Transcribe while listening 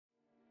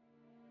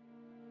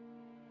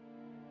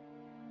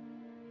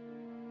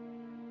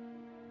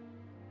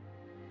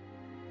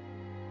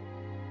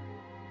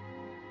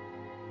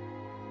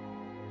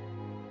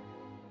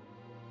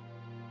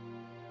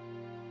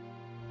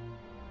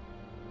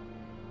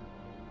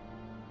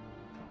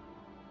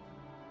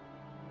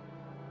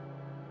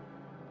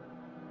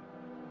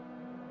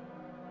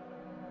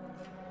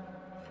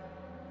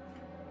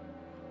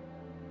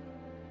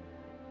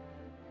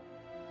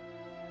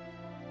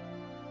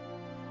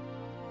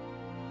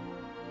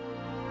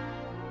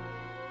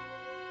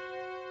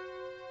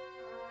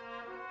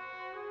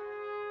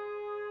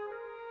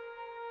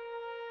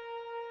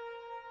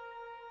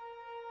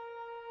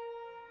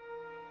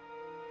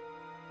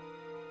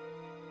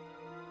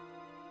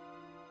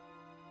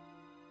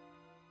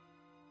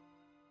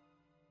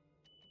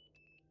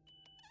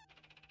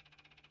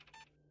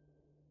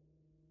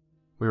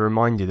we're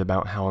reminded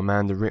about how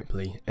Amanda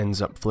Ripley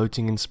ends up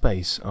floating in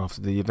space after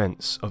the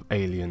events of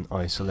alien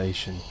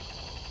isolation.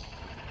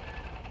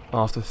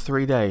 After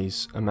 3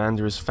 days,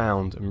 Amanda is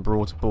found and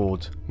brought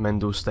aboard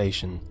Mendel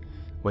Station,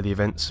 where the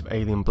events of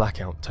alien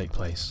Blackout take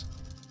place.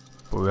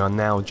 But we are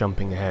now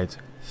jumping ahead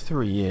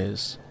 3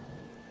 years.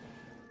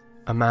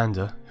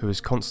 Amanda, who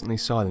is constantly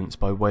silenced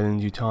by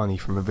Weyland-Yutani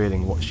from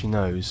revealing what she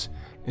knows,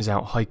 is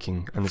out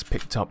hiking and is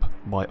picked up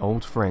by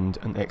old friend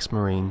and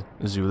ex-marine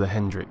Zula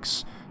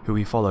Hendricks, who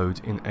we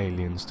followed in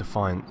Aliens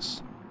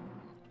Defiance.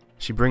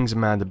 She brings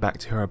Amanda back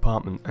to her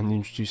apartment and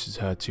introduces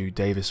her to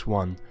Davis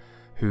 1,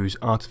 whose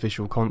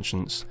artificial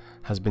conscience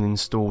has been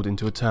installed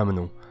into a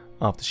terminal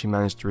after she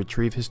managed to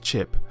retrieve his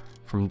chip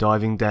from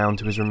diving down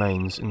to his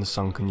remains in the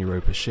sunken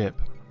Europa ship.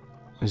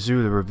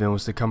 Zula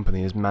reveals the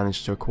company has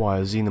managed to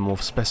acquire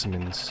xenomorph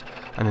specimens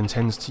and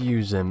intends to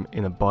use them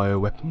in a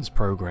bioweapons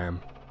program.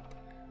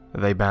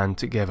 They band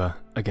together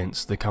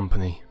against the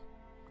company.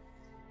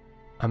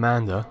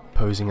 Amanda,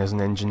 posing as an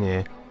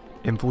engineer,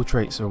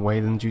 infiltrates a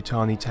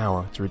Weyland-Yutani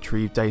tower to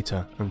retrieve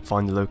data and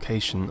find the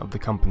location of the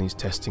company's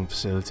testing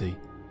facility.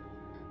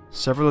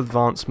 Several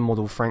advanced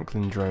model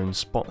Franklin drones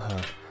spot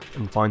her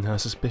and find her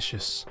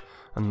suspicious,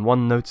 and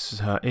one notices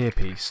her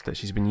earpiece that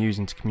she's been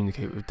using to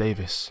communicate with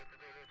Davis.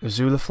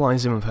 Zula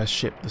flies in with her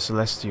ship, the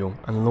Celestial,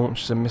 and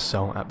launches a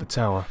missile at the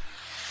tower.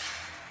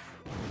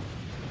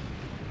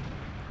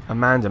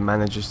 Amanda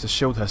manages to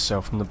shield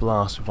herself from the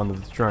blast with one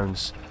of the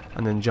drones,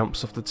 and then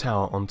jumps off the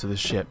tower onto the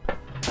ship,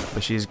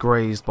 but she is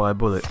grazed by a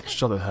bullet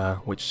shot at her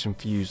which is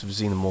infused with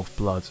xenomorph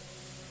blood.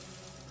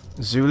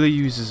 Zula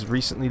uses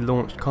recently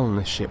launched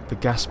colonist ship the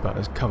Gasper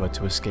as cover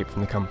to escape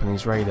from the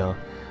company's radar,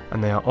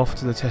 and they are off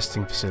to the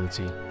testing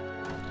facility.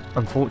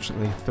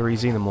 Unfortunately, 3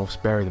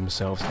 xenomorphs bury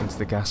themselves into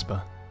the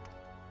Gasper.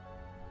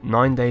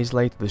 9 days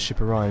later the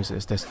ship arrives at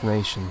its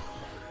destination.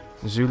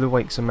 Zula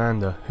wakes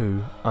Amanda,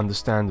 who,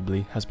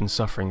 understandably, has been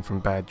suffering from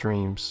bad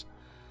dreams.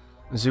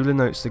 Zula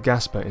notes the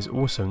Gasper is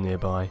also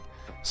nearby,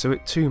 so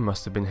it too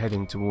must have been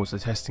heading towards the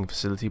testing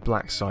facility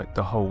Black Site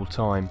the whole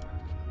time.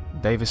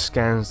 Davis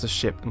scans the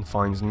ship and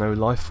finds no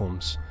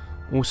lifeforms,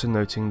 also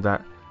noting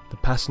that the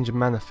passenger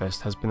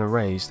manifest has been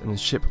erased and the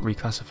ship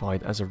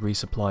reclassified as a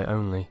resupply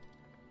only.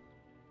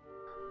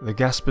 The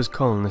Gasper's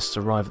colonists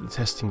arrive at the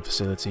testing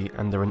facility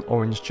and are in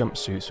orange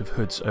jumpsuits with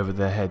hoods over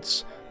their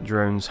heads,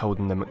 drones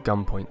holding them at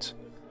gunpoint.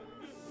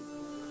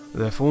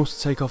 They're forced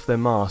to take off their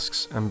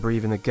masks and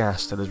breathe in a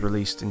gas that is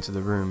released into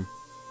the room.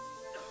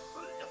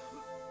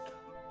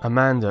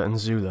 Amanda and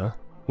Zula,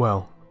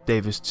 well,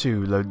 Davis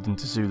too loaded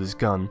into Zula's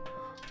gun,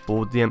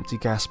 board the empty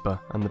Gasper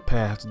and the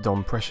pair have to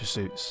don pressure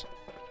suits.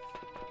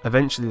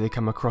 Eventually they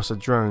come across a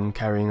drone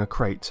carrying a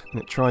crate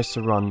and it tries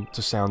to run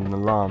to sound an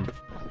alarm.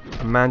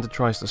 Amanda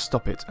tries to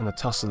stop it and a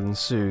tussle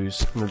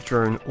ensues and the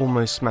drone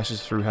almost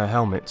smashes through her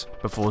helmet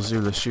before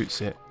Zula shoots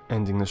it,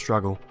 ending the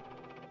struggle.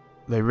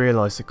 They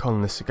realise the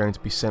colonists are going to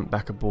be sent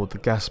back aboard the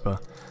Gasper,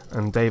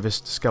 and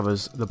Davis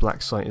discovers the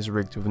Black Site is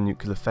rigged with a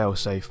nuclear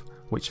failsafe,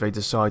 which they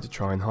decide to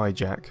try and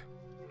hijack.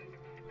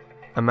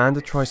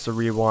 Amanda tries to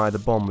rewire the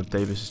bomb with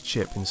Davis's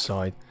chip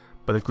inside,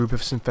 but a group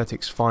of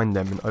synthetics find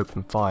them and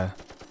open fire.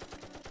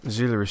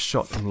 Zula is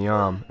shot in the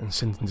arm and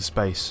sent into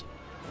space.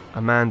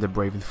 Amanda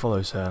bravely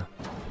follows her,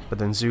 but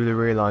then Zula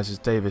realises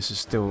Davis is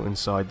still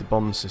inside the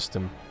bomb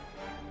system.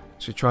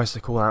 She tries to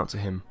call out to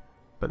him,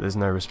 but there's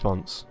no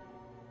response.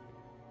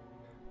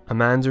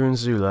 Amanda and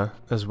Zula,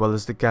 as well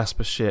as the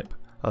Gasper ship,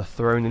 are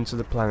thrown into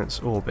the planet's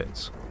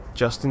orbit.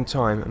 Just in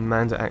time,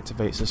 Amanda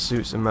activates the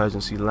suit's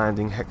emergency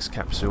landing hex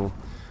capsule,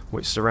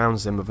 which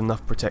surrounds them with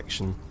enough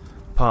protection,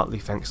 partly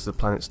thanks to the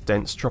planet's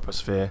dense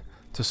troposphere,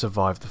 to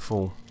survive the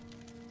fall.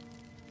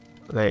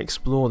 They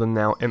explore the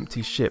now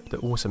empty ship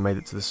that also made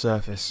it to the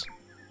surface.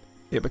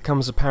 It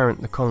becomes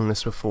apparent the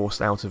colonists were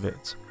forced out of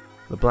it.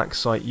 The Black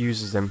Site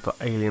uses them for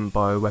alien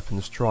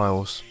bioweapons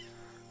trials.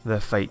 Their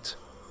fate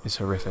is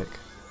horrific.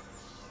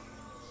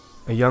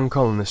 A young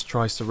colonist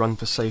tries to run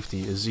for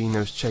safety as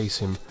Xenos chase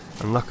him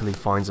and luckily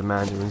finds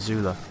Amanda and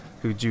Zula,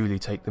 who duly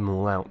take them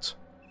all out.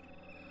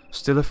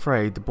 Still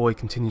afraid, the boy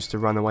continues to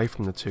run away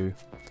from the two.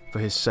 For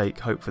his sake,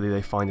 hopefully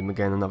they find him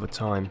again another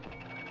time.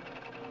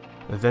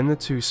 Then the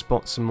two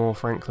spot some more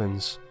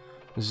Franklins.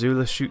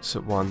 Zula shoots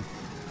at one,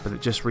 but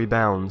it just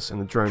rebounds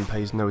and the drone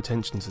pays no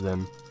attention to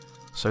them,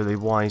 so they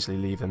wisely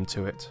leave them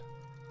to it.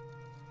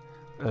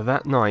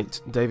 That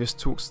night, Davis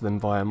talks to them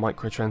via a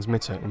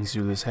microtransmitter in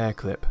Zula's hair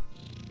clip.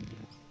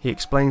 He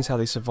explains how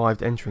they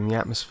survived entering the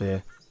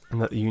atmosphere,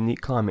 and that the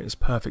unique climate is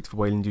perfect for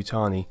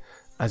Weyland-Yutani,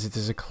 as it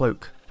is a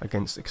cloak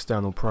against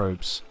external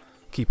probes,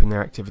 keeping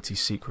their activities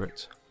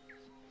secret.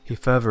 He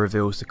further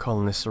reveals the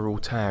colonists are all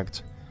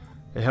tagged.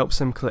 It helps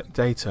them collect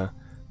data,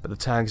 but the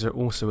tags are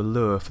also a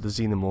lure for the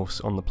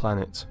xenomorphs on the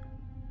planet.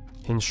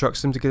 He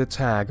instructs them to get a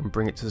tag and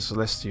bring it to the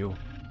Celestial,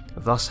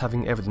 thus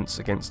having evidence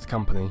against the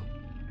company.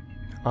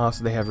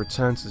 After they have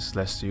returned to the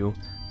Celestial,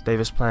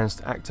 Davis plans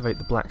to activate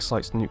the Black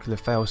Site's nuclear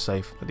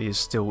failsafe that he is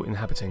still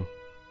inhabiting.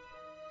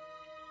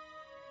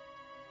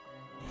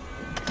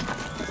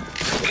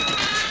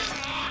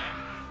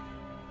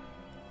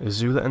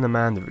 Azula and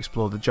Amanda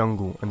explore the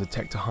jungle and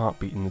detect a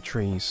heartbeat in the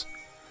trees.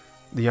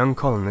 The young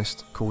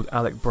colonist, called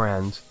Alec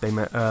Brand, they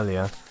met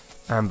earlier,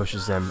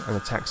 ambushes them and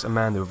attacks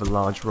Amanda with a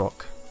large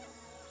rock.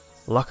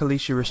 Luckily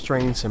she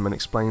restrains him and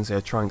explains they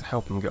are trying to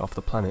help him get off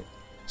the planet,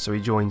 so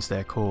he joins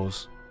their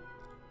cause.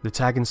 The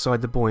tag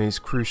inside the boy is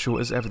crucial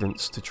as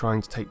evidence to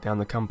trying to take down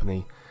the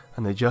company,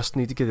 and they just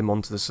need to get him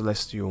onto the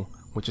Celestial,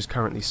 which is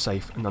currently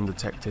safe and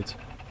undetected.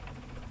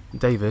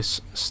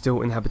 Davis,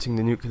 still inhabiting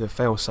the nuclear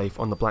failsafe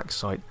on the black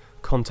site,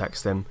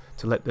 contacts them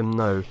to let them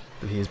know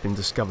that he has been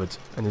discovered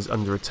and is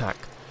under attack,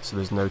 so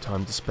there's no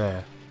time to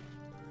spare.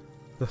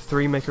 The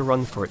three make a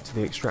run for it to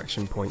the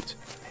extraction point,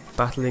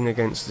 battling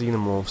against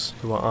xenomorphs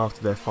who are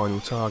after their final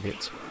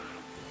target.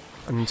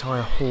 An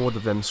entire horde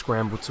of them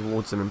scramble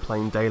towards them in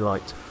plain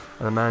daylight,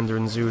 and Amanda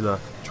and Zula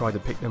try to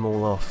pick them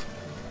all off,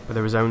 but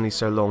there is only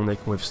so long they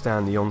can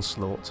withstand the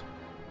onslaught.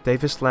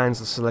 Davis lands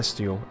the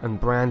Celestial, and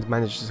Brand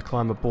manages to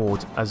climb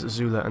aboard as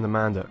Zula and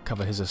Amanda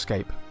cover his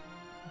escape.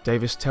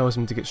 Davis tells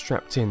him to get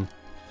strapped in,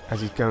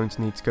 as he's going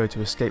to need to go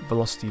to escape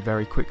velocity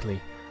very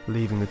quickly,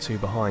 leaving the two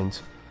behind.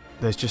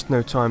 There's just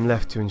no time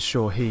left to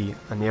ensure he,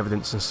 and the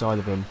evidence inside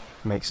of him,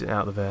 makes it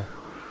out of there.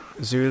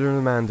 Zula and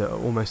Amanda are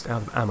almost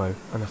out of ammo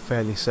and are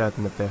fairly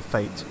certain of their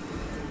fate.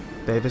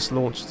 Davis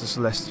launches the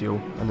Celestial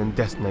and then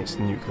detonates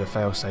the nuclear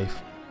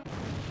failsafe.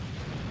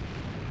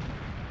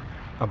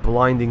 A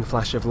blinding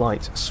flash of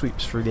light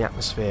sweeps through the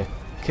atmosphere,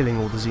 killing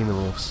all the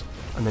xenomorphs,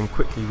 and then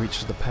quickly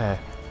reaches the pair,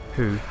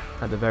 who,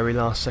 at the very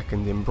last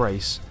second,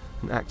 embrace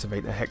and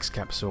activate a hex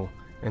capsule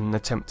in an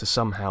attempt to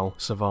somehow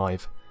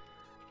survive.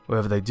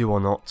 Whether they do or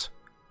not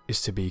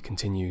is to be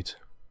continued.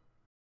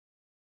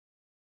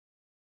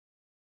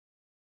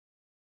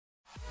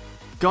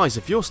 Guys,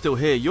 if you're still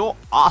here, you're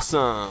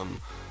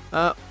awesome!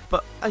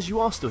 But as you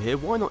are still here,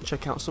 why not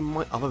check out some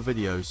of my other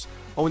videos?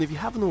 Oh, and if you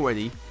haven't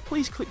already,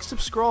 please click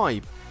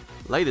subscribe.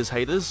 Laters,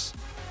 haters.